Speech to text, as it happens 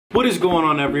What is going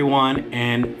on, everyone,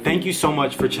 and thank you so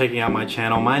much for checking out my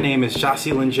channel. My name is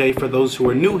Jocelyn J. For those who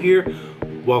are new here,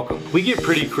 welcome. We get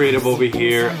pretty creative over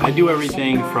here. I do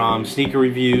everything from sneaker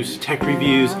reviews, tech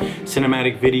reviews,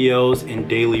 cinematic videos, and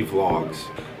daily vlogs.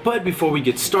 But before we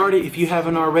get started, if you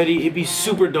haven't already, it'd be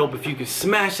super dope if you could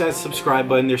smash that subscribe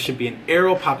button. There should be an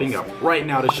arrow popping up right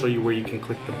now to show you where you can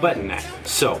click the button at.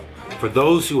 So, for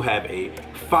those who have a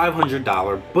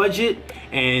 $500 budget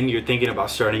and you're thinking about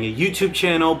starting a YouTube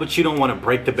channel, but you don't want to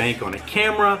break the bank on a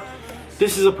camera,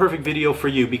 this is a perfect video for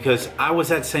you because I was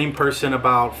that same person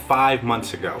about 5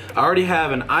 months ago. I already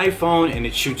have an iPhone and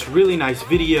it shoots really nice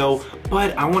video,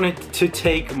 but I wanted to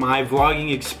take my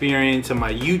vlogging experience and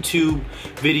my YouTube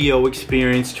video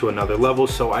experience to another level,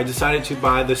 so I decided to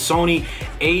buy the Sony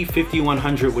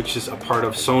A5100, which is a part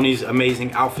of Sony's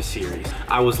amazing Alpha series.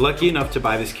 I was lucky enough to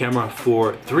buy this camera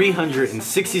for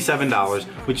 $367,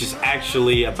 which is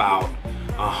actually about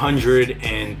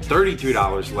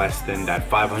 $133 less than that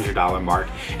 $500 mark,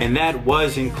 and that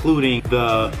was including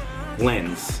the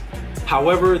lens.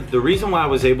 However, the reason why I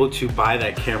was able to buy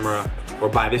that camera or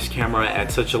buy this camera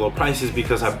at such a low price is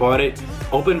because I bought it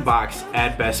open box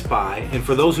at Best Buy. And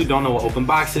for those who don't know what open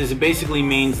box is, it basically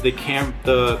means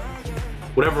the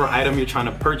whatever item you're trying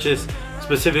to purchase.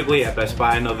 Specifically at Best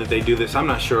Buy, I know that they do this. I'm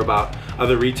not sure about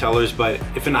other retailers, but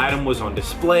if an item was on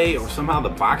display or somehow the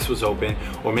box was open,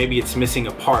 or maybe it's missing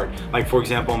a part, like for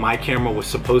example, my camera was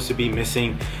supposed to be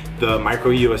missing the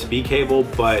micro USB cable,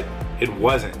 but it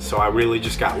wasn't. So I really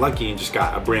just got lucky and just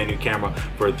got a brand new camera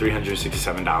for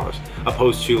 $367,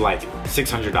 opposed to like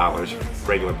 $600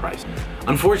 regular price.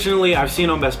 Unfortunately, I've seen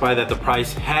on Best Buy that the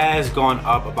price has gone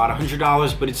up about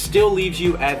 $100, but it still leaves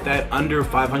you at that under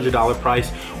 $500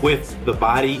 price with the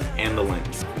body and the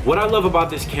lens. What I love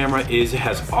about this camera is it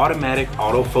has automatic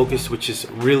autofocus, which is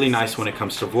really nice when it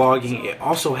comes to vlogging. It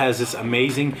also has this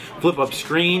amazing flip up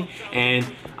screen, and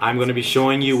I'm going to be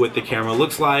showing you what the camera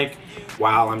looks like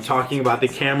while I'm talking about the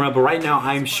camera. But right now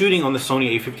I'm shooting on the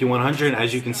Sony A5100.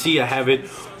 As you can see, I have it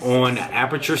on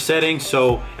aperture setting,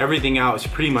 so everything out is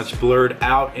pretty much blurred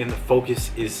out and the focus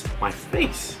is my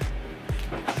face.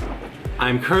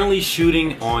 I'm currently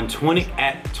shooting on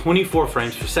 24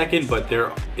 frames per second, but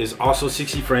there is also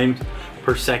 60 frames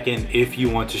per second if you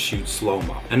want to shoot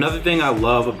slow-mo. Another thing I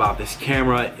love about this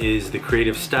camera is the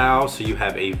creative style. So you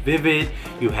have a vivid,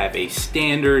 you have a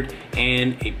standard,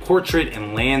 and a portrait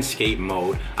and landscape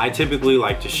mode. I typically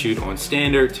like to shoot on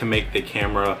standard to make the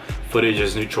camera footage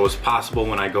as neutral as possible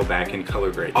when I go back and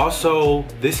color grade. Also,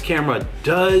 this camera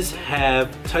does have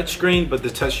touchscreen, but the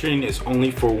touchscreen is only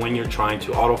for when you're trying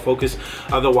to autofocus.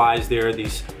 Otherwise, there are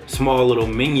these small little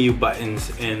menu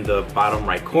buttons in the bottom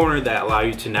right corner that allow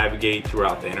you to navigate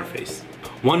throughout the interface.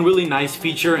 One really nice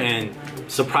feature and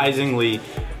surprisingly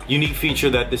unique feature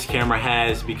that this camera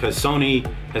has, because Sony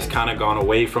has kind of gone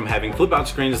away from having flip out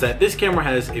screens, that this camera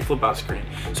has a flip out screen.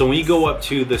 So when you go up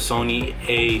to the Sony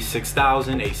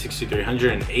A6000,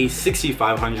 A6300, and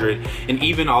A6500, and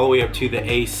even all the way up to the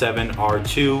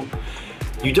A7R2,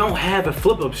 you don't have a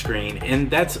flip-up screen,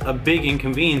 and that's a big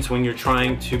inconvenience when you're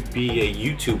trying to be a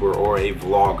YouTuber or a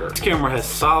vlogger. This camera has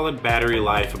solid battery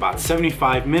life, about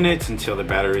 75 minutes until the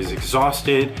battery is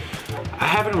exhausted. I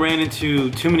haven't ran into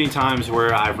too many times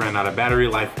where I've ran out of battery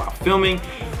life while filming.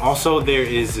 Also, there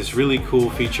is this really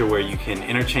cool feature where you can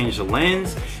interchange the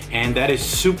lens, and that is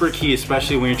super key,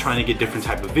 especially when you're trying to get different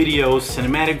type of videos,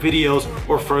 cinematic videos,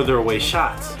 or further away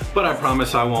shots. But I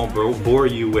promise I won't bore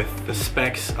you with the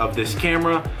specs of this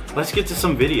camera. Let's get to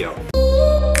some video.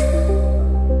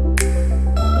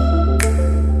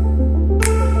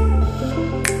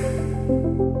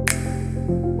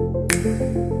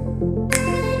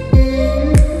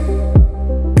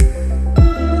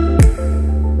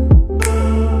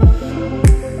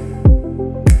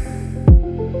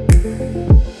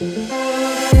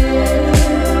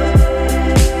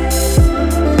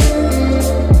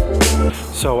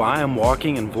 So I am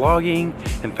walking and vlogging,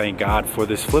 and thank God for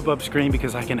this flip up screen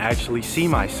because I can actually see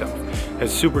myself.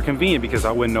 It's super convenient because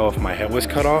I wouldn't know if my head was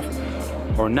cut off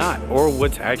or not, or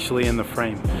what's actually in the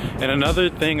frame. And another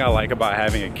thing I like about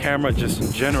having a camera just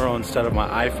in general instead of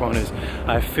my iPhone is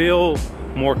I feel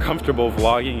more comfortable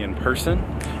vlogging in person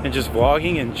and just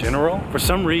vlogging in general. For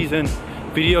some reason,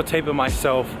 videotaping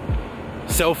myself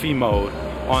selfie mode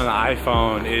on the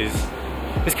iPhone is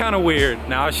kind of weird.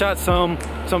 Now I shot some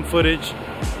footage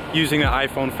using the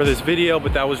iPhone for this video,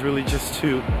 but that was really just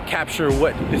to capture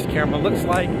what this camera looks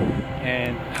like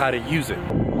and how to use it.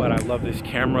 But I love this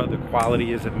camera, the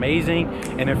quality is amazing,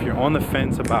 and if you're on the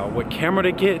fence about what camera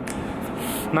to get,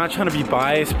 I'm not trying to be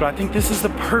biased, but I think this is the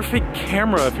perfect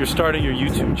camera if you're starting your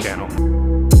YouTube channel.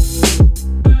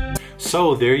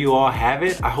 So there you all have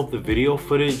it. I hope the video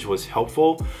footage was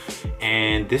helpful,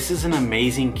 and this is an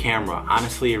amazing camera.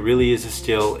 Honestly, it really is a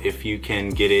steal if you can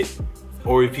get it,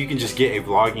 or if you can just get a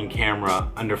vlogging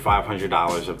camera under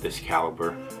 $500 of this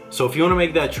caliber. So if you want to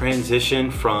make that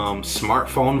transition from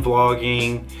smartphone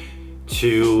vlogging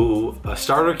to a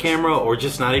starter camera, or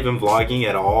just not even vlogging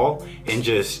at all and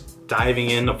just diving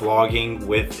into vlogging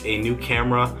with a new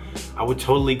camera, I would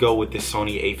totally go with this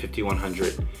Sony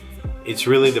A5100. It's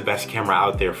really the best camera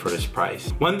out there for this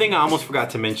price. One thing I almost forgot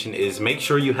to mention is make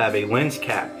sure you have a lens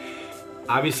cap.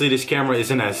 Obviously this camera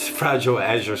isn't as fragile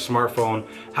as your smartphone.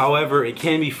 However, it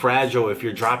can be fragile if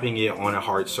you're dropping it on a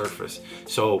hard surface.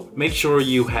 So make sure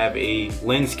you have a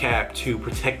lens cap to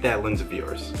protect that lens of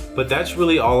yours. But that's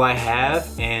really all I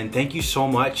have, and thank you so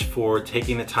much for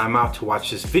taking the time out to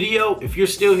watch this video. If you're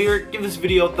still here, give this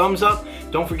video a thumbs up.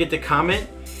 Don't forget to comment,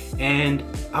 and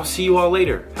I'll see you all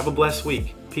later. Have a blessed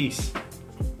week. Peace.